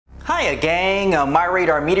Hiya gang,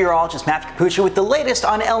 MyRadar meteorologist Matthew Cappucci with the latest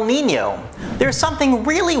on El Niño. There's something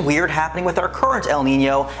really weird happening with our current El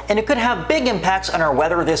Niño, and it could have big impacts on our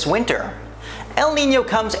weather this winter. El Niño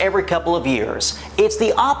comes every couple of years. It's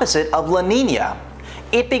the opposite of La Niña.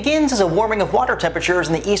 It begins as a warming of water temperatures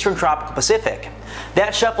in the eastern tropical Pacific.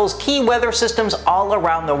 That shuffles key weather systems all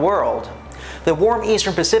around the world. The warm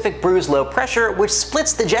eastern Pacific brews low pressure, which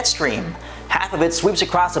splits the jet stream. Half of it sweeps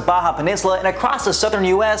across the Baja Peninsula and across the southern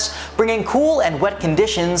U.S., bringing cool and wet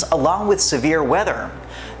conditions along with severe weather.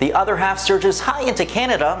 The other half surges high into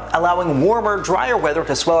Canada, allowing warmer, drier weather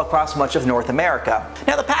to swell across much of North America.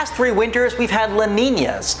 Now, the past 3 winters, we've had La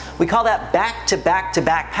Niñas. We call that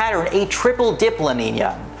back-to-back-to-back pattern a triple dip La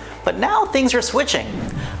Niña. But now things are switching.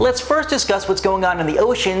 Let's first discuss what's going on in the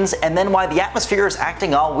oceans and then why the atmosphere is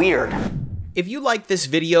acting all weird. If you like this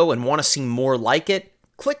video and want to see more like it,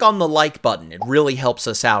 click on the like button. It really helps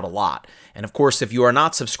us out a lot. And of course, if you are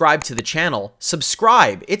not subscribed to the channel,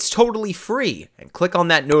 subscribe. It's totally free. And click on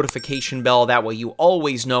that notification bell. That way you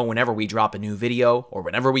always know whenever we drop a new video or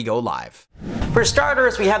whenever we go live. For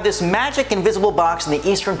starters, we have this magic invisible box in the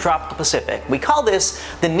eastern tropical Pacific. We call this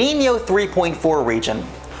the Niño 3.4 region.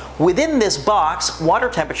 Within this box, water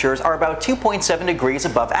temperatures are about 2.7 degrees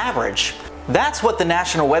above average. That's what the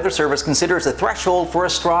National Weather Service considers a threshold for a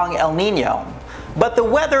strong El Niño. But the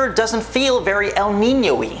weather doesn't feel very El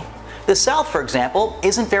Niño-y. The South, for example,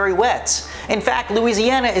 isn't very wet. In fact,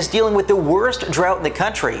 Louisiana is dealing with the worst drought in the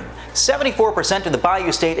country. 74% of the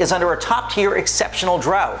Bayou State is under a top-tier exceptional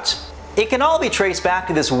drought. It can all be traced back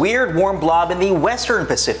to this weird warm blob in the western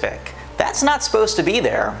Pacific. That's not supposed to be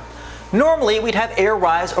there. Normally, we'd have air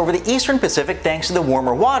rise over the eastern Pacific thanks to the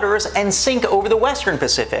warmer waters and sink over the western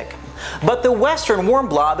Pacific. But the western warm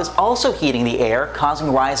blob is also heating the air,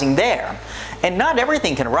 causing rising there. And not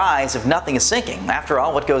everything can rise if nothing is sinking. After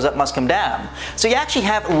all, what goes up must come down. So you actually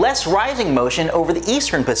have less rising motion over the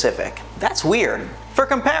eastern Pacific. That's weird. For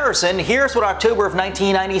comparison, here's what October of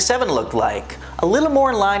 1997 looked like. A little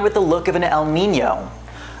more in line with the look of an El Niño.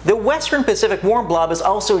 The western Pacific warm blob is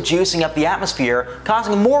also juicing up the atmosphere,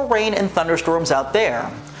 causing more rain and thunderstorms out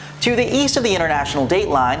there. To the east of the international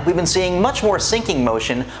dateline, we've been seeing much more sinking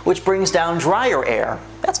motion, which brings down drier air.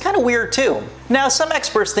 That's kind of weird too. Now, some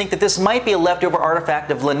experts think that this might be a leftover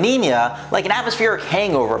artifact of La Niña, like an atmospheric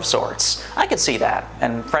hangover of sorts. I could see that,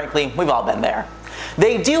 and frankly, we've all been there.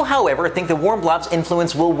 They do, however, think the warm blob's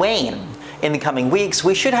influence will wane. In the coming weeks,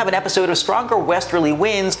 we should have an episode of stronger westerly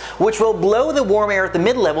winds, which will blow the warm air at the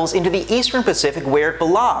mid-levels into the eastern Pacific where it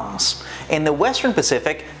belongs. In the western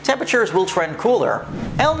Pacific, temperatures will trend cooler.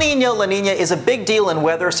 El Niño La Niña is a big deal in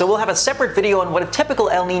weather, so we'll have a separate video on what a typical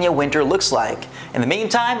El Niño winter looks like. In the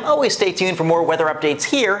meantime, always stay tuned for more weather updates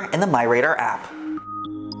here in the MyRadar app.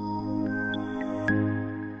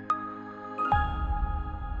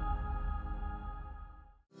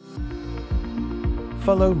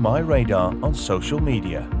 Follow MyRadar on social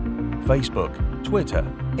media: Facebook, Twitter,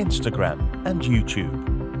 Instagram, and YouTube.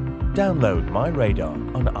 Download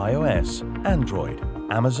MyRadar on iOS, Android,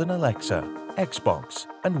 Amazon Alexa, Xbox,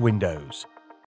 and Windows.